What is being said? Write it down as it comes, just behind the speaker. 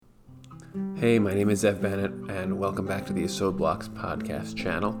Hey, my name is Zev Bennett, and welcome back to the Yesod Blocks podcast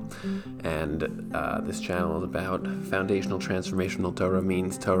channel. And this channel is about foundational transformational Torah,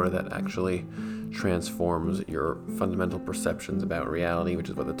 means Torah that actually transforms your fundamental perceptions about reality, which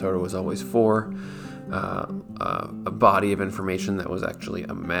is what the Torah was always for. A body of information that was actually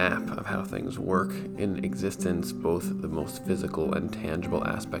a map of how things work in existence, both the most physical and tangible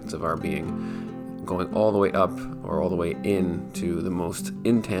aspects of our being, going all the way up or all the way into the most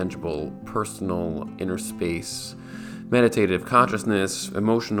intangible, personal, inner space, meditative, consciousness,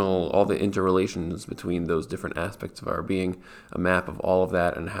 emotional, all the interrelations between those different aspects of our being, a map of all of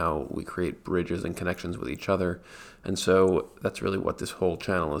that and how we create bridges and connections with each other. And so that's really what this whole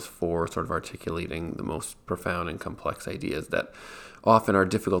channel is for, sort of articulating the most profound and complex ideas that often are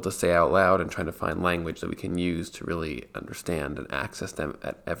difficult to say out loud and trying to find language that we can use to really understand and access them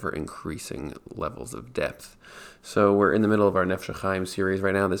at ever-increasing levels of depth. So we're in the middle of our Nefesh HaChaim series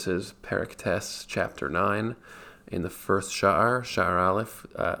right now. This is Perek Tes, Chapter 9, in the first Sha'ar Aleph,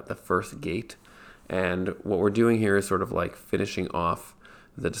 the first gate. And what we're doing here is sort of like finishing off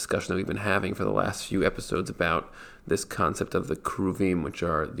the discussion that we've been having for the last few episodes about this concept of the Kruvim, which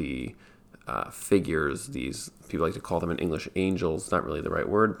are the figures. These people like to call them in English angels, not really the right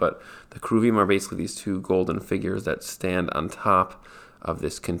word, but the Kruvim are basically these two golden figures that stand on top of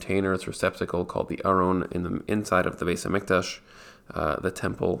this container, this receptacle called the Aron in the inside of the Beis HaMikdash, the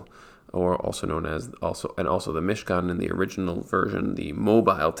temple, or also known as the Mishkan in the original version, the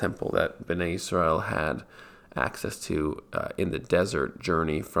mobile temple that Bnei Yisrael had access to in the desert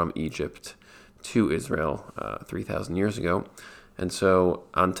journey from Egypt to Israel 3,000 years ago. And so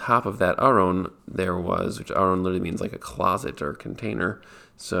on top of that Aron, which Aron literally means like a closet or container.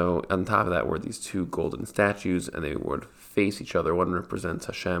 So on top of that were these two golden statues, and they would face each other. One represents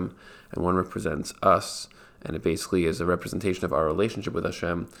Hashem, and one represents us. And it basically is a representation of our relationship with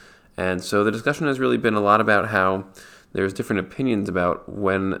Hashem. And so the discussion has really been a lot about how there's different opinions about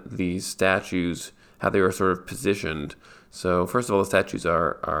when these statues, how they were sort of positioned. So first of all, the statues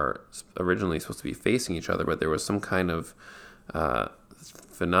are originally supposed to be facing each other, but there was some kind of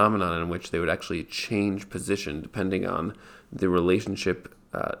phenomenon in which they would actually change position depending on the relationship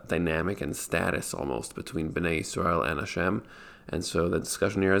dynamic and status almost between Bnei Yisrael and Hashem. And so the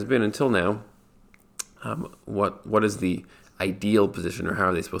discussion here has been, until now, what is the ideal position, or how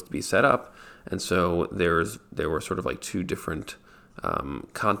are they supposed to be set up? And so there were sort of like two different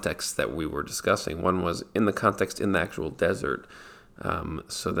contexts that we were discussing. One was in the context in the actual desert.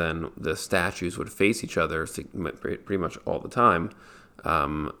 So then the statues would face each other pretty much all the time,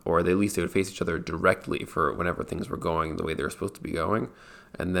 or at least they would face each other directly for whenever things were going the way they were supposed to be going.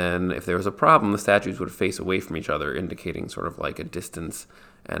 And then if there was a problem, the statues would face away from each other, indicating sort of like a distance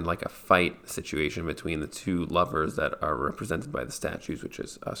and like a fight situation between the two lovers that are represented by the statues, which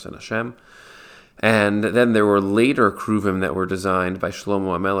is us and Hashem. And then there were later Kruvim that were designed by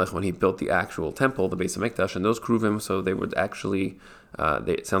Shlomo HaMelech when he built the actual temple, the Beis HaMikdash. And those Kruvim, so they would actually,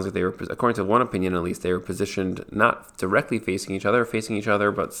 it sounds like they were, according to one opinion at least, they were positioned not directly facing each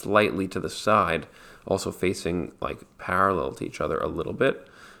other, but slightly to the side, also facing like parallel to each other a little bit.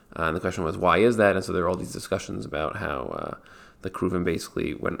 And the question was, why is that? And so there were all these discussions about how the Kruvim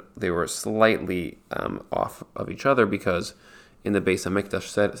basically, when they were slightly off of each other, because in the Beis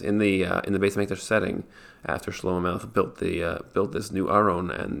HaMikdash setting, after Shlomo HaMelech built this new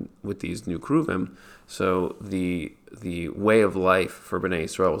Aron and with these new Kruvim, so the way of life for Bnei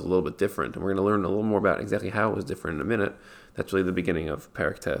Yisrael was a little bit different, and we're going to learn a little more about exactly how it was different in a minute. That's really the beginning of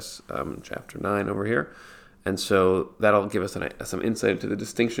Perek Tes, chapter 9 over here. And so that'll give us some insight into the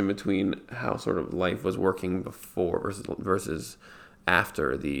distinction between how sort of life was working before versus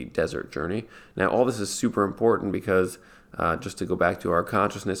after the desert journey. Now, all this is super important because just to go back to our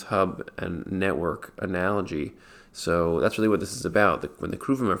consciousness hub and network analogy, so that's really what this is about. When the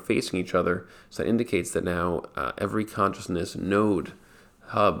Kruvim are facing each other, so that indicates that now every consciousness node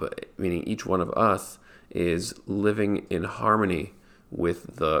hub, meaning each one of us, is living in harmony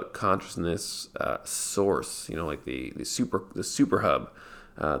with the consciousness source, like the super hub,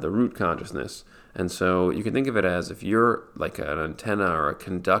 the root consciousness. And so you can think of it as if you're like an antenna or a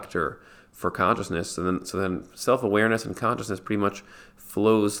conductor for consciousness, so then self-awareness and consciousness pretty much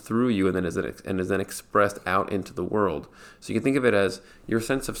flows through you and is then expressed out into the world. So you can think of it as your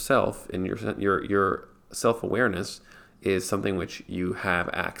sense of self and your self-awareness is something which you have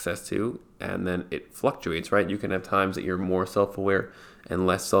access to, and then it fluctuates, right? You can have times that you're more self-aware and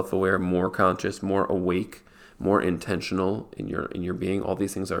less self-aware, more conscious, more awake, more intentional in your being. All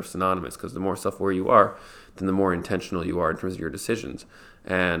these things are synonymous, because the more self-aware you are, then the more intentional you are in terms of your decisions.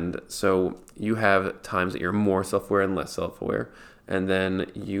 And so you have times that you're more self-aware and less self-aware. And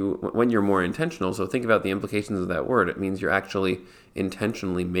then when you're more intentional, so think about the implications of that word. It means you're actually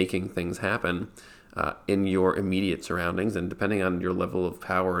intentionally making things happen in your immediate surroundings, and depending on your level of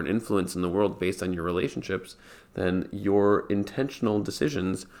power and influence in the world based on your relationships, then your intentional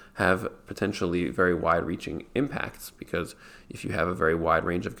decisions have potentially very wide-reaching impacts, because if you have a very wide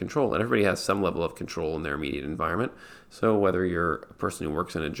range of control, and everybody has some level of control in their immediate environment, so whether you're a person who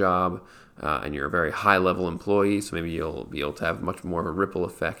works in a job and you're a very high-level employee, so maybe you'll be able to have much more of a ripple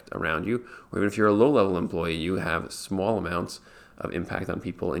effect around you, or even if you're a low-level employee, you have small amounts of impact on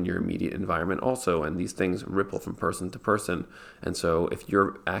people in your immediate environment also, and these things ripple from person to person. And so if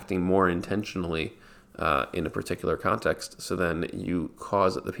you're acting more intentionally in a particular context, so then you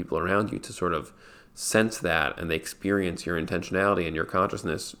cause the people around you to sort of sense that, and they experience your intentionality and your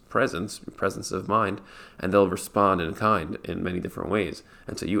consciousness presence of mind, and they'll respond in kind in many different ways.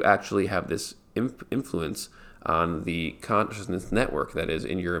 And so you actually have this influence on the consciousness network that is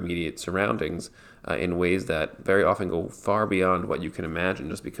in your immediate surroundings in ways that very often go far beyond what you can imagine,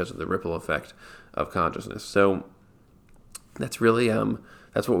 just because of the ripple effect of consciousness. So that's really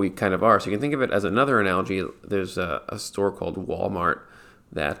that's what we kind of are. So you can think of it as another analogy. There's a store called Walmart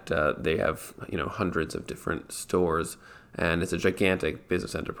that they have hundreds of different stores, and it's a gigantic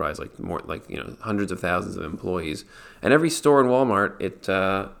business enterprise, hundreds of thousands of employees. And every store in Walmart,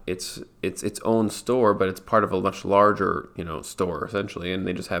 it's its own store, but it's part of a much larger store essentially, and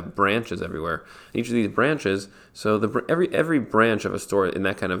they just have branches everywhere. And each of these branches, so every branch of a store in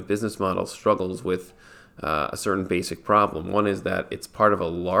that kind of business model struggles with a certain basic problem. One is that it's part of a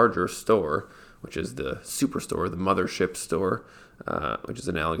larger store, which is the superstore, the mothership store, which is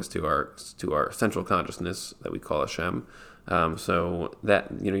analogous to our central consciousness that we call Hashem. So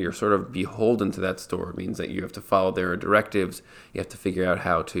that you're sort of beholden to that store. It means that you have to follow their directives. You have to figure out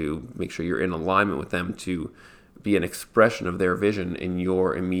how to make sure you're in alignment with them to be an expression of their vision in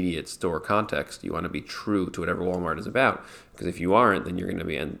your immediate store context. You want to be true to whatever Walmart is about, because if you aren't, then you're going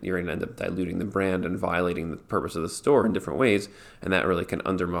to end up diluting the brand and violating the purpose of the store in different ways, and that really can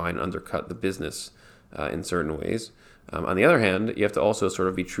undercut the business in certain ways. On the other hand, you have to also sort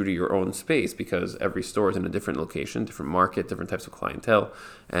of be true to your own space, because every store is in a different location, different market, different types of clientele,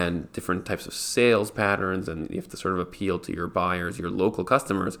 and different types of sales patterns, and you have to sort of appeal to your buyers, your local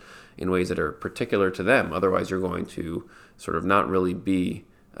customers, in ways that are particular to them. Otherwise, you're going to sort of not really be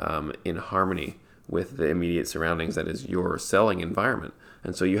in harmony with the immediate surroundings that is your selling environment.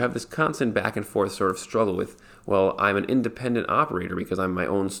 And so you have this constant back and forth sort of struggle with, well, I'm an independent operator because I'm my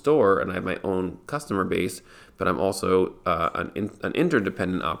own store and I have my own customer base, but I'm also an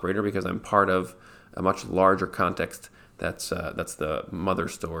interdependent operator because I'm part of a much larger context that's the mother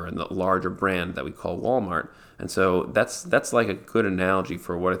store and the larger brand that we call Walmart. And so that's like a good analogy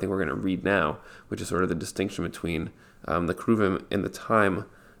for what I think we're going to read now, which is sort of the distinction between the Kruvim in the time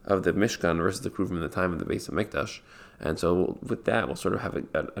of the Mishkan versus the Kruvim in the time of the Beis HaMikdash. And so with that, we'll sort of have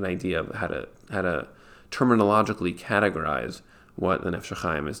an idea of how to terminologically categorize what the Nefesh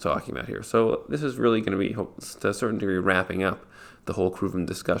HaChaim is talking about here. So this is really going to be, to a certain degree, wrapping up the whole Kruvim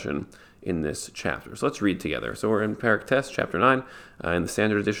discussion in this chapter. So let's read together. So we're in Perek Tes, chapter 9. In the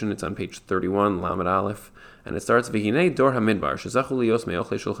standard edition, it's on page 31, Lamed Aleph, and it starts, V'hinei dor hamidbar, shezachu lios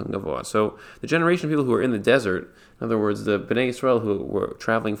me'ochlei shulchan gavoa. So the generation of people who were in the desert, in other words, the Bnei Israel who were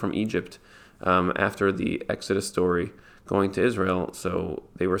traveling from Egypt after the Exodus story, going to Israel, so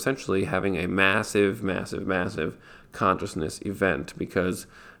they were essentially having a massive, massive, massive consciousness event, because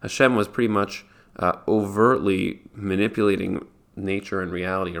Hashem was pretty much overtly manipulating nature and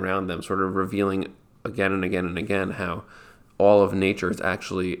reality around them, sort of revealing again and again and again how all of nature is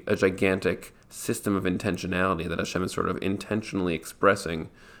actually a gigantic system of intentionality that Hashem is sort of intentionally expressing,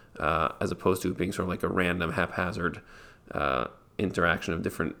 as opposed to being sort of like a random, haphazard interaction of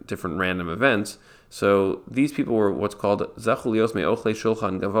different random events. So these people were what's called zachu lios me'ochlei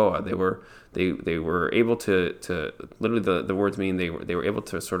shulchan gavoa. They were able to literally the words mean they were able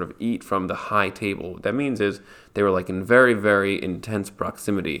to sort of eat from the high table. What that means is they were like in very, very intense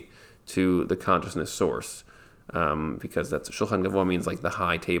proximity to the consciousness source, because that's shulchan gavoa means like the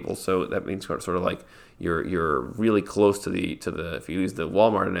high table. So that means sort of like you're really close to the if you use the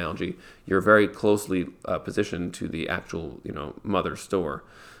Walmart analogy, you're very closely positioned to the actual mother store.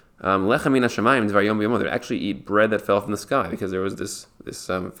 Lechem min hashamayim dvar yom b'yom. They actually eat bread that fell from the sky, because there was this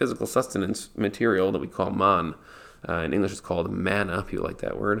physical sustenance material that we call man. In English, it's called manna. People like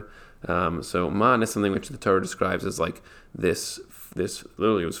that word. So man is something which the Torah describes as like this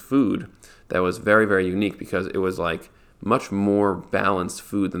literally was food that was very, very unique, because it was like much more balanced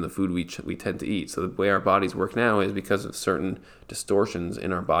food than the food we tend to eat. So the way our bodies work now is because of certain distortions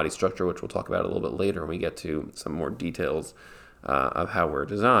in our body structure, which we'll talk about a little bit later when we get to some more details of how we're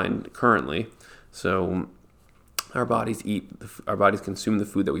designed currently. So our bodies consume the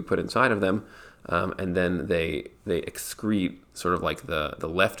food that we put inside of them, and then they excrete sort of like the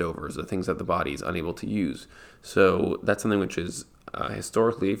leftovers, the things that the body is unable to use. So that's something which is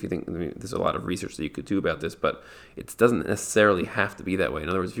historically, if you think, there's a lot of research that you could do about this, but it doesn't necessarily have to be that way. In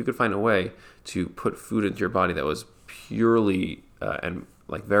other words, if you could find a way to put food into your body that was purely and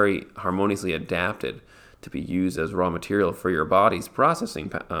like very harmoniously adapted to be used as raw material for your body's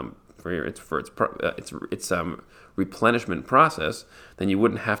processing, for its replenishment process, then you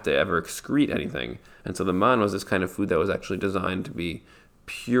wouldn't have to ever excrete anything. And so the man was this kind of food that was actually designed to be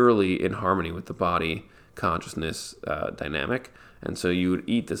purely in harmony with the body consciousness dynamic. And so you would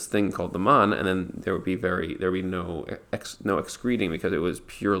eat this thing called the man, and then there would be no excreting, because it was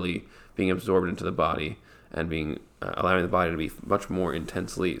purely being absorbed into the body and being allowing the body to be much more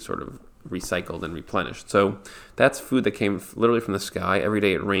intensely sort of recycled and replenished. So that's food that came literally from the sky. Every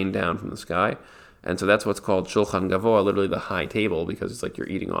day it rained down from the sky. And so that's what's called Shulchan Gavoa, literally the high table, because it's like you're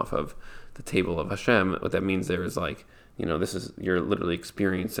eating off of the table of Hashem. What that means there is like, you're literally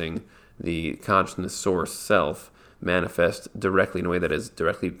experiencing the consciousness source self manifest directly in a way that is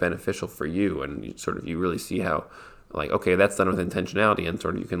directly beneficial for you. And you really see how, like, okay, that's done with intentionality, and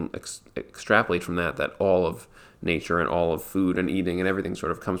sort of you can extrapolate from that all of nature and all of food and eating and everything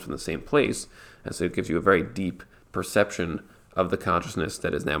sort of comes from the same place. And so it gives you a very deep perception of the consciousness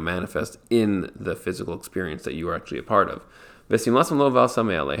that is now manifest in the physical experience that you are actually a part of. And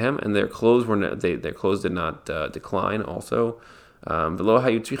their clothes did not decline also. They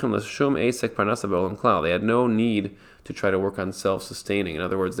had no need to try to work on self-sustaining. In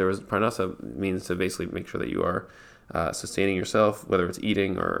other words, there was parnasa means to basically make sure that you are sustaining yourself, whether it's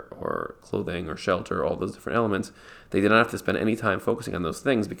eating or clothing or shelter, all those different elements. They did not have to spend any time focusing on those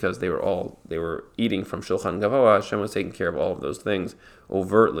things, because they were eating from Shulchan Gavoa. Hashem was taking care of all of those things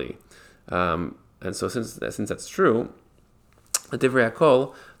overtly. And so since that's true, Divrei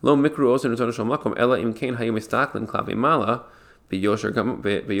Hakol lo mikru osen retono shel makom ela im kein hayu mistaklin klapi mala b'yosher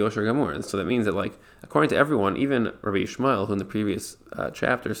gamur. And so that means that, like, according to everyone, even Rabbi Yishmael, who in the previous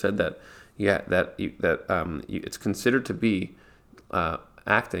chapter said that it's considered to be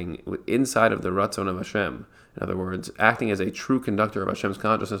acting inside of the Ratzon of Hashem. In other words, acting as a true conductor of Hashem's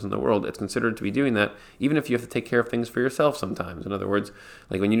consciousness in the world. It's considered to be doing that, even if you have to take care of things for yourself sometimes. In other words,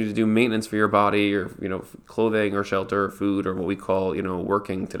 like when you need to do maintenance for your body, or clothing or shelter or food, or what we call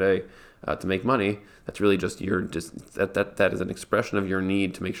working today to make money. That's really just that is an expression of your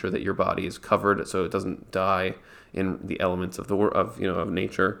need to make sure that your body is covered so it doesn't die in the elements of of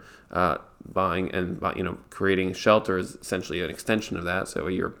nature. Creating shelter is essentially an extension of that, so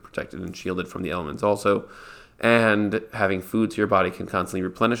you're protected and shielded from the elements also. And having food so your body can constantly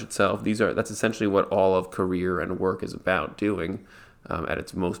replenish itself. That's essentially what all of career and work is about doing at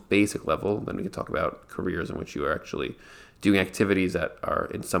its most basic level. Then we can talk about careers in which you are actually doing activities that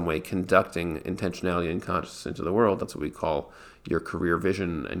are in some way conducting intentionality and consciousness into the world. That's what we call your career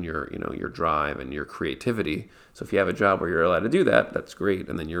vision and your drive and your creativity. So if you have a job where you're allowed to do that, that's great,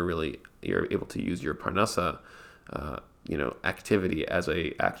 and then you're able to use your parnasa, activity as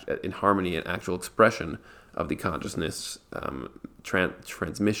in harmony and actual expression of the consciousness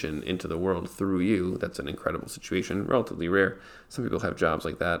transmission into the world through you. That's an incredible situation, relatively rare. Some people have jobs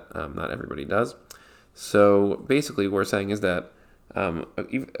like that. Not everybody does. So basically, what we're saying is that,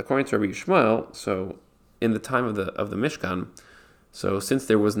 according to Rabbi Yishmael, so in the time of the Mishkan, so since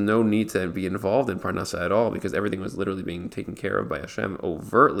there was no need to be involved in parnasa at all, because everything was literally being taken care of by Hashem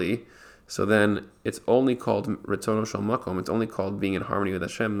overtly, so then it's only called Ratzono Shel Makom. It's only called being in harmony with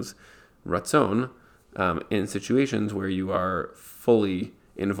Hashem's Ratzon in situations where you are fully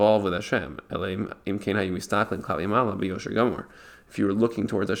involved with Hashem. If you were looking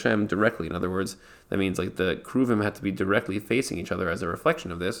towards Hashem directly, in other words, that means like the Kruvim had to be directly facing each other as a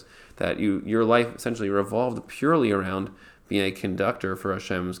reflection of this, that your life essentially revolved purely around being a conductor for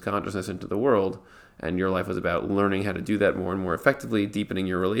Hashem's consciousness into the world, and your life was about learning how to do that more and more effectively, deepening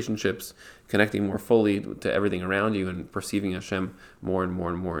your relationships, connecting more fully to everything around you, and perceiving Hashem more and more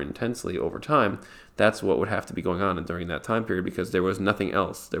and more intensely over time. That's what would have to be going on during that time period, because there was nothing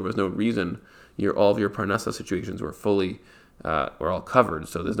else. There was no reason. All of your parnasa situations were were all covered,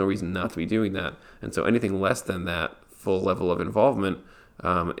 so there's no reason not to be doing that. And so anything less than that full level of involvement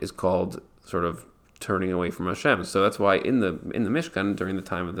is called sort of turning away from Hashem. So that's why in the Mishkan, during the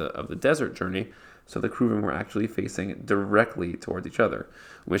time of the desert journey, so the Kruvim were actually facing directly towards each other.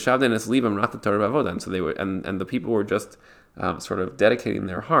 And so they were, and the people were just sort of dedicating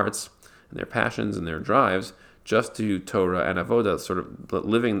their hearts and their passions and their drives just to Torah and Avodah, sort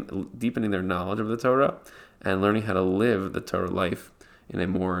of deepening their knowledge of the Torah, and learning how to live the Torah life in a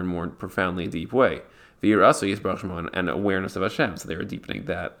more and more profoundly deep way. And awareness of Hashem. So they were deepening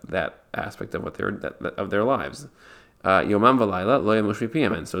that aspect of of their lives. Yomam v'layla lo yamush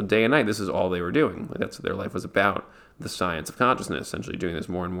mipiyam. And so day and night, this is all they were doing. Like that's what their life was about. The science of consciousness, essentially doing this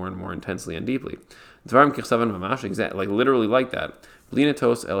more and more and more intensely and deeply. Dvarim kichsavan mamash, exactly, like literally like that.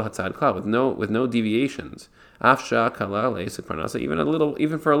 Blinatos el hatzad klal, with no deviations. Afsha kala leisik parnasa,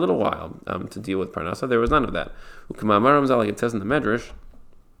 even for a little while to deal with parnasa, there was none of that. Ukamaram zal, it says in the Medrash,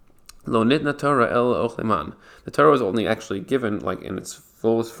 lo nitna Torah el ochleman. The Torah was only actually given, like in its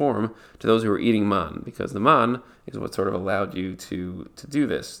fullest form, to those who were eating man, because the man is what sort of allowed you to do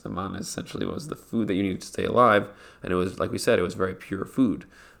this. The man essentially was the food that you needed to stay alive, and it was, like we said, it was very pure food.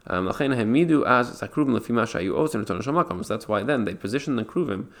 So that's why then they positioned the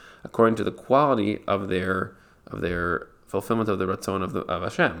Kruvim according to the quality of their fulfillment of the Ratzon of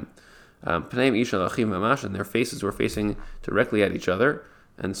Hashem. And their faces were facing directly at each other,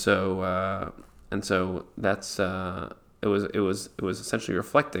 and so that's it was essentially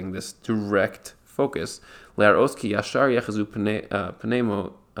reflecting this direct focus.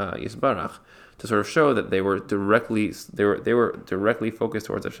 To sort of show that they were directly focused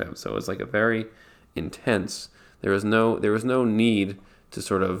towards Hashem. So it was like a very intense. There was no need to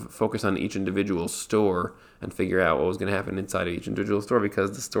sort of focus on each individual store and figure out what was going to happen inside of each individual store,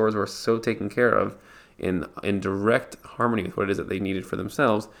 because the stores were so taken care of in direct harmony with what it is that they needed for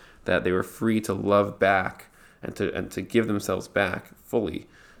themselves, that they were free to love back and to give themselves back fully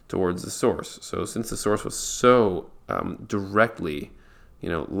towards the source. So since the source was so directly,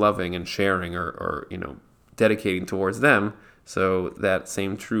 loving and sharing or dedicating towards them, so that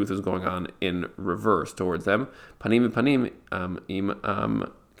same truth was going on in reverse towards them. Panim panim im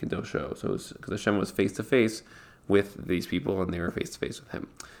kedosho. So because Hashem was face to face with these people, and they were face to face with Him.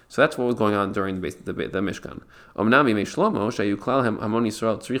 So that's what was going on during the Mishkan. Omnam yimei Shlomo shayu klal hamon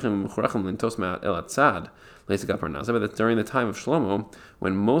Yisrael tzrichim mechurachim lintos ma'at el atzad leisik parnasa. But during the time of Shlomo,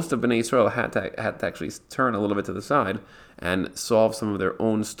 when most of Bnei Yisrael had to actually turn a little bit to the side and solve some of their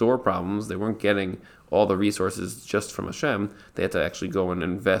own store problems, they weren't getting all the resources just from Hashem. They had to actually go and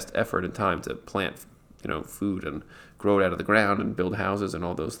invest effort and time to plant, food and grow it out of the ground and build houses and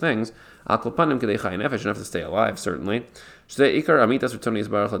all those things. Al kol panim kedei chai nefesh, enough to stay alive, certainly. That's according to Rabbi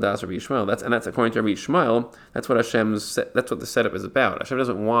Yishmael. That's according to Rabbi Yishmael. That's what the setup is about. Hashem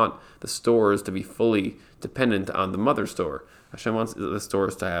doesn't want the stores to be fully dependent on the mother store. Hashem wants the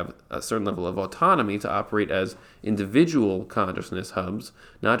stores to have a certain level of autonomy to operate as individual consciousness hubs,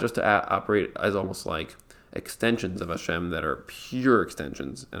 not just to operate as almost like extensions of Hashem that are pure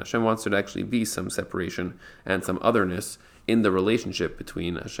extensions. And Hashem wants there to actually be some separation and some otherness in the relationship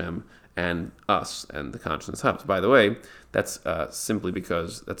between Hashem and us and the consciousness hubs. By the way, that's simply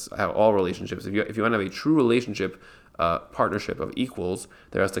because that's how all relationships, if you want to have a true relationship, partnership of equals,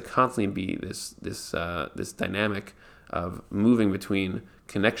 there has to constantly be this dynamic of moving between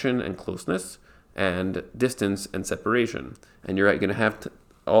connection and closeness and distance and separation. And you're going to have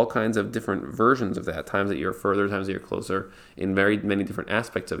all kinds of different versions of that, times that you're further, times that you're closer, in very many different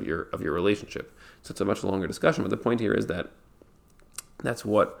aspects of your relationship. So it's a much longer discussion, but the point here is that that's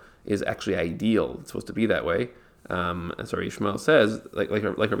what is actually ideal. It's supposed to be that way. And so Rabbi Yishmael says, like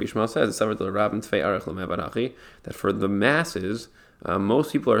Rabbi Yishmael says, that for the masses,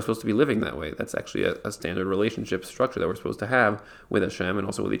 most people are supposed to be living that way. That's actually a standard relationship structure that we're supposed to have with Hashem and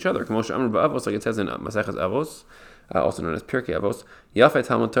also with each other. Like it says in Maseches Avos, also known as Pirkei Avos, Yafet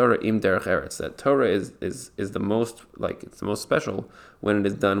Talmud Torah im derech eretz. That Torah is the most, like, it's the most special when it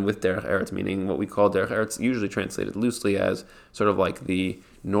is done with derech eretz, meaning what we call derech eretz, usually translated loosely as sort of like the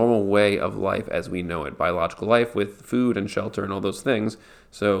normal way of life as we know it, biological life with food and shelter and all those things.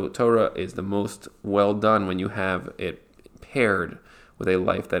 So Torah is the most well done when you have it paired with a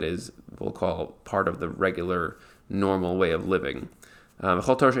life that is, we'll call, part of the regular, normal way of living. And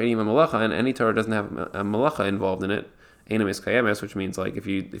any Torah doesn't have a malacha involved in it, which means like if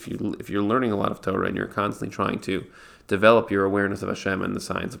you're learning a lot of Torah and you're constantly trying to develop your awareness of Hashem and the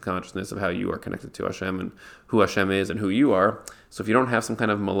science of consciousness of how you are connected to Hashem and who Hashem is and who you are. So if you don't have some kind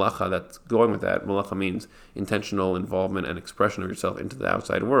of malacha that's going with that, malacha means intentional involvement and expression of yourself into the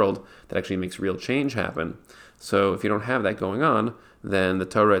outside world that actually makes real change happen. So if you don't have that going on, then the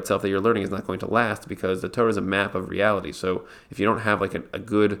Torah itself that you're learning is not going to last, because the Torah is a map of reality. So if you don't have like a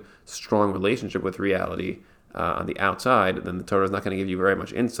good, strong relationship with reality on the outside, then the Torah is not going to give you very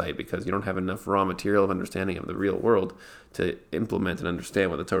much insight, because you don't have enough raw material of understanding of the real world to implement and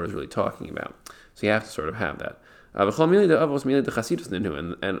understand what the Torah is really talking about. So you have to sort of have that. And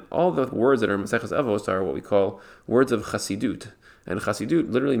all the words that are in Maseches Avos are what we call words of Chasidut. And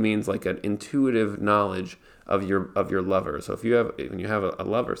Chassidut literally means like an intuitive knowledge of your lover. So when you have a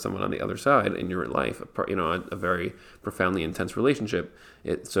lover, someone on the other side in your life, a very profoundly intense relationship.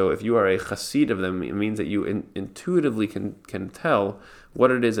 So if you are a chassid of them, it means that you intuitively can tell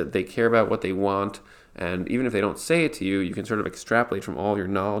what it is that they care about, what they want, and even if they don't say it to you, you can sort of extrapolate from all your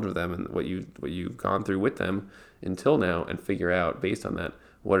knowledge of them and what you've gone through with them until now, and figure out based on that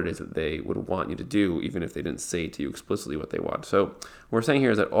what it is that they would want you to do, even if they didn't say to you explicitly what they want. So what we're saying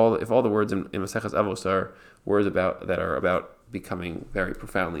here is that if all the words in Maseches Avos are words that are about becoming very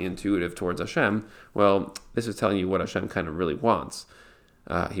profoundly intuitive towards Hashem, well, this is telling you what Hashem kind of really wants.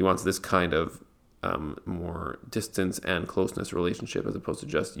 He wants this kind of more distance and closeness relationship, as opposed to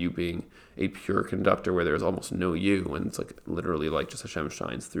just you being a pure conductor where there's almost no you, and it's like literally like just Hashem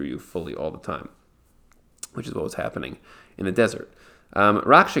shines through you fully all the time, which is what was happening in the desert. Just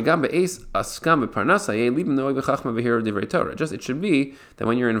it should be that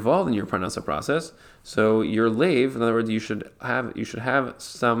when you're involved in your parnasa process, so your lave, in other words, you should have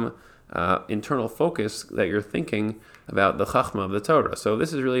some internal focus that you're thinking about the chachma of the Torah. So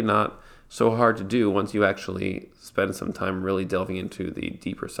this is really not so hard to do once you actually spend some time really delving into the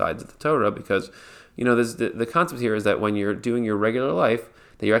deeper sides of the Torah, because the concept here is that when you're doing your regular life,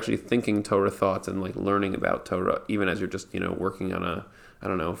 that you're actually thinking Torah thoughts and like learning about Torah, even as you're just working on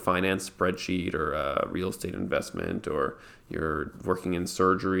a finance spreadsheet or a real estate investment, or you're working in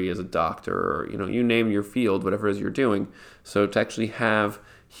surgery as a doctor, or you name your field, whatever it is you're doing. So to actually have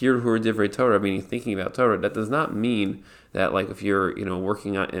Hirhur Divrei Torah, meaning thinking about Torah, that does not mean that like if you're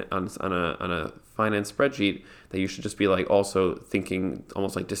working on a finance spreadsheet, that you should just be like also thinking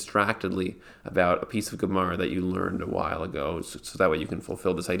almost like distractedly about a piece of Gemara that you learned a while ago, so that way you can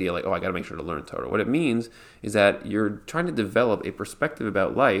fulfill this idea like, oh, I got to make sure to learn Torah. What it means is that you're trying to develop a perspective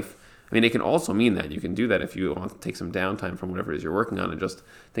about life. I mean, it can also mean that you can do that if you want to take some downtime from whatever it is you're working on and just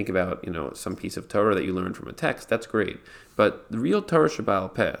think about, some piece of Torah that you learned from a text. That's great. But the real Torah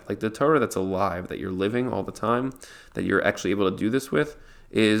Sheba'al Peh, like the Torah that's alive, that you're living all the time, that you're actually able to do this with,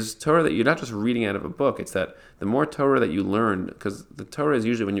 is Torah that you're not just reading out of a book. It's that the more Torah that you learn, because the Torah is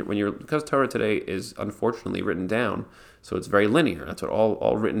usually because Torah today is unfortunately written down, so it's very linear. That's what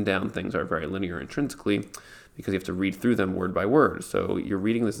all written down things are, very linear intrinsically, because you have to read through them word by word. So you're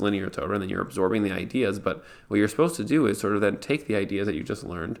reading this linear Torah and then you're absorbing the ideas, but what you're supposed to do is sort of then take the ideas that you just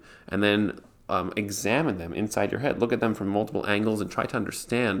learned and then examine them inside your head, look at them from multiple angles and try to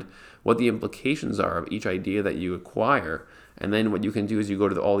understand what the implications are of each idea that you acquire. And then what you can do is you go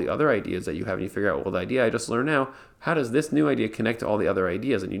to all the other ideas that you have and you figure out, well, the idea I just learned now, how does this new idea connect to all the other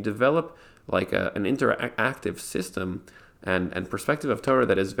ideas? And you develop like an interactive system and perspective of Torah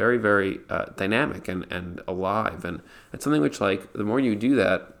that is very, very dynamic and alive. And it's something which, like, the more you do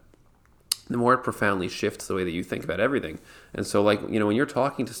that, the more it profoundly shifts the way that you think about everything. And so, like, when you're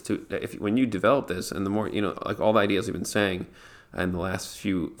talking to students, when you develop this, and the more, like all the ideas we've been saying in the last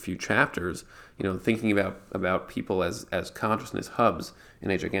few chapters, thinking about people as consciousness hubs in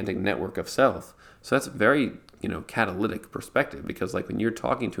a gigantic network of self. So that's very, catalytic perspective, because like when you're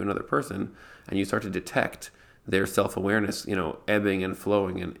talking to another person and you start to detect their self-awareness, ebbing and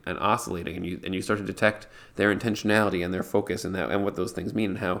flowing and oscillating, and you start to detect their intentionality and their focus and what those things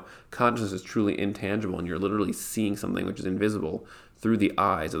mean, and how consciousness is truly intangible, and you're literally seeing something which is invisible through the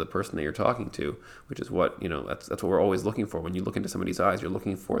eyes of the person that you're talking to, which is what, that's what we're always looking for. When you look into somebody's eyes, you're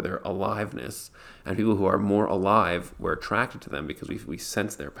looking for their aliveness, and people who are more alive, we're attracted to them because we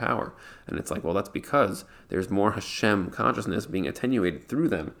sense their power. And it's like, well, that's because there's more Hashem consciousness being attenuated through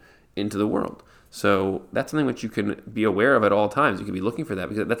them into the world. So that's something which you can be aware of at all times. You can be looking for that,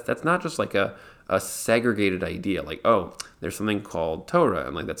 because that's not just like a segregated idea, like, oh, there's something called Torah,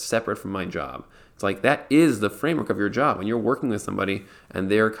 and like that's separate from my job. It's like that is the framework of your job. When you're working with somebody and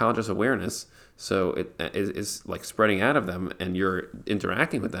their conscious awareness, so it is like spreading out of them, and you're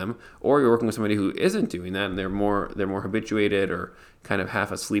interacting with them, or you're working with somebody who isn't doing that, and they're more habituated or kind of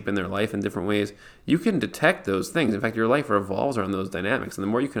half asleep in their life in different ways. You can detect those things. In fact, your life revolves around those dynamics, and the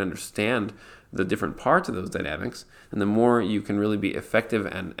more you can understand the different parts of those dynamics, and the more you can really be effective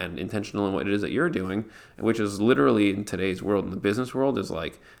and intentional in what it is that you're doing, which is literally in today's world, in the business world, is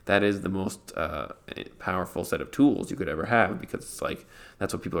like that is the most powerful set of tools you could ever have, because it's like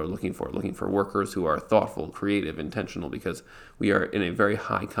that's what people are looking for workers who are thoughtful, creative, intentional, because we are in a very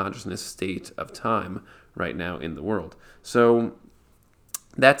high consciousness state of time right now in the world. So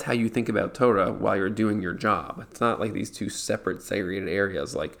that's how you think about Torah while you're doing your job. It's not like these two separate, segregated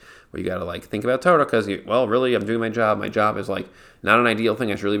areas, like where you got to like think about Torah because, well, really, I'm doing my job. My job is like not an ideal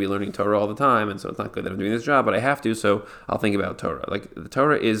thing. I should really be learning Torah all the time, and so it's not good that I'm doing this job, but I have to, so I'll think about Torah. Like the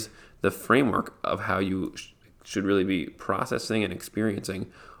Torah is the framework of how you should really be processing and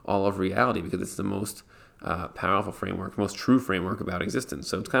experiencing all of reality, because it's the most powerful framework, most true framework about existence.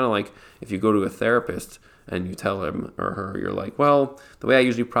 So it's kind of like if you go to a therapist and you tell him or her, you're like, well, the way I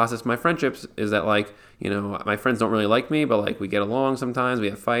usually process my friendships is that, like, my friends don't really like me, but like we get along sometimes, we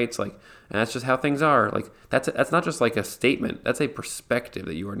have fights, like, and that's just how things are. Like that's not just like a statement, that's a perspective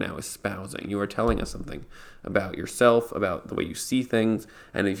that you are now espousing. You are telling us something about yourself, about the way you see things,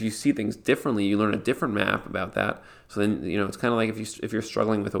 and if you see things differently, you learn a different map about that. So then, it's kind of like if you're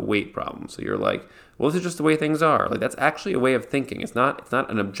struggling with a weight problem. So you're like, well, this is just the way things are. Like that's actually a way of thinking. It's not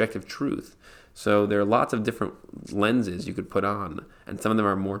an objective truth. So there are lots of different lenses you could put on, and some of them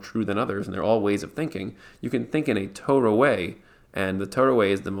are more true than others, and they're all ways of thinking. You can think in a Torah way, and the Torah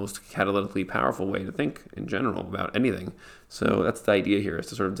way is the most catalytically powerful way to think in general about anything. So that's the idea here, is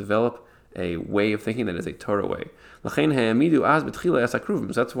to sort of develop a way of thinking that is a Torah way. So that's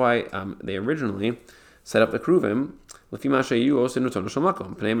why they originally set up the Kruvim.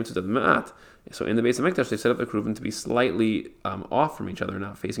 So in the Beis HaMikdash, they set up the Kruvim to be slightly off from each other,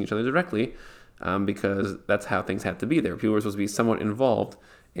 not facing each other directly, because that's how things had to be there. People were supposed to be somewhat involved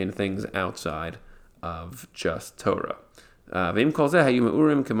in things outside of just Torah. And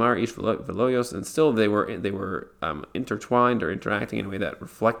still they were intertwined or interacting in a way that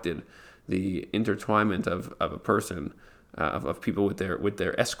reflected the intertwinement of a person, of people with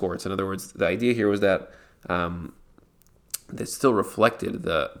their escorts. In other words, the idea here was that they still reflected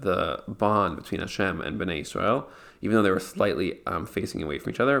the bond between Hashem and Bnei Israel, even though they were slightly facing away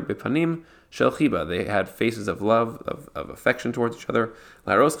from each other. Bipanim shel chiba, they had faces of love, of affection towards each other.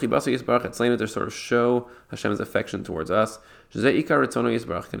 La'aros chibaso yisbarach etzleinu, to sort of show Hashem's affection towards us. Shezeh ikar retzono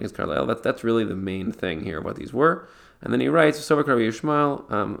yisbarach k'nizkar le'el. That's really the main thing here, what these were. And then he writes, Sovak Rabbi Yishmael.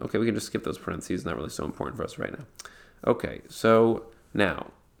 Okay, we can just skip those parentheses, not really so important for us right now. Okay, so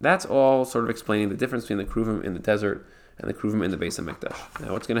now, that's all sort of explaining the difference between the Kruvim in the desert and the Kruvim in the Beis HaMikdash.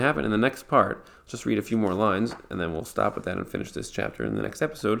 Now, what's going to happen in the next part, let's just read a few more lines, and then we'll stop with that and finish this chapter in the next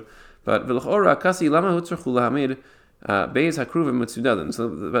episode. But but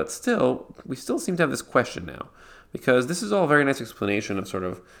still, we still seem to have this question now, because this is all a very nice explanation of sort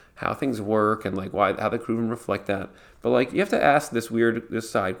of how things work and like how the Kruvim reflect that. But like you have to ask this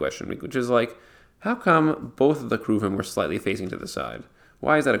side question, which is like, how come both of the Kruvim were slightly facing to the side?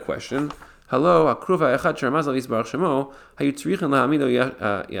 Why is that a question? Hello, akruva echad sharmazal yisbarach shemo hayutzrichin lahamido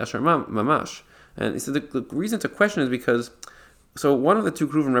yashar mamash. And so the reason to question is because, so one of the two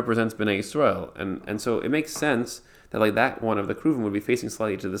Kruvim represents Bnei Israel, and so it makes sense that like that one of the Kruvim would be facing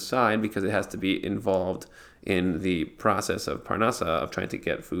slightly to the side because it has to be involved in the process of parnasa, of trying to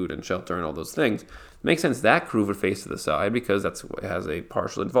get food and shelter and all those things. It makes sense that Kruv would face to the side because it has a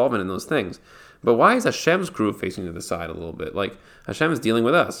partial involvement in those things. But why is Hashem's Kruv facing to the side a little bit? Like Hashem is dealing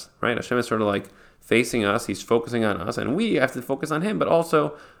with us, right? Hashem is sort of like facing us, he's focusing on us, and we have to focus on him, but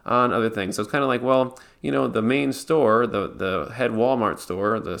also on other things. So it's kind of like, well, the main store, the head Walmart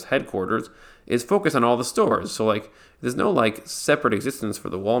store, the headquarters, is focused on all the stores. So like, there's no like separate existence for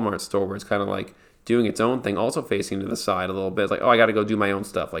the Walmart store where it's kind of like doing its own thing, also facing to the side a little bit. It's like, oh, I got to go do my own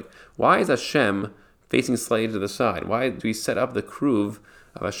stuff. Like, why is Hashem facing slightly to the side? Why do we set up the Kruv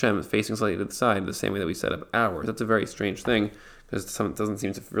of Hashem facing slightly to the side the same way that we set up ours? That's a very strange thing, because it doesn't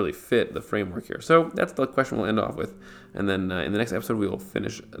seem to really fit the framework here. So that's the question we'll end off with. And then in the next episode, we will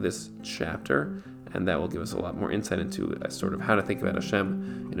finish this chapter, and that will give us a lot more insight into sort of how to think about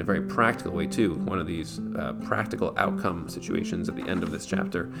Hashem in a very practical way too. One of these practical outcome situations at the end of this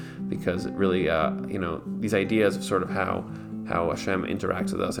chapter, because it really, these ideas of sort of how Hashem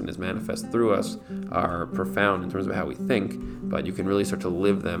interacts with us and is manifest through us are profound in terms of how we think, but you can really start to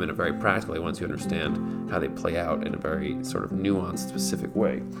live them in a very practical way once you understand how they play out in a very sort of nuanced, specific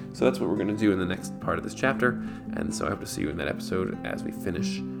way. So that's what we're going to do in the next part of this chapter, and so I hope to see you in that episode as we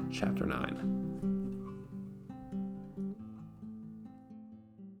finish chapter 9.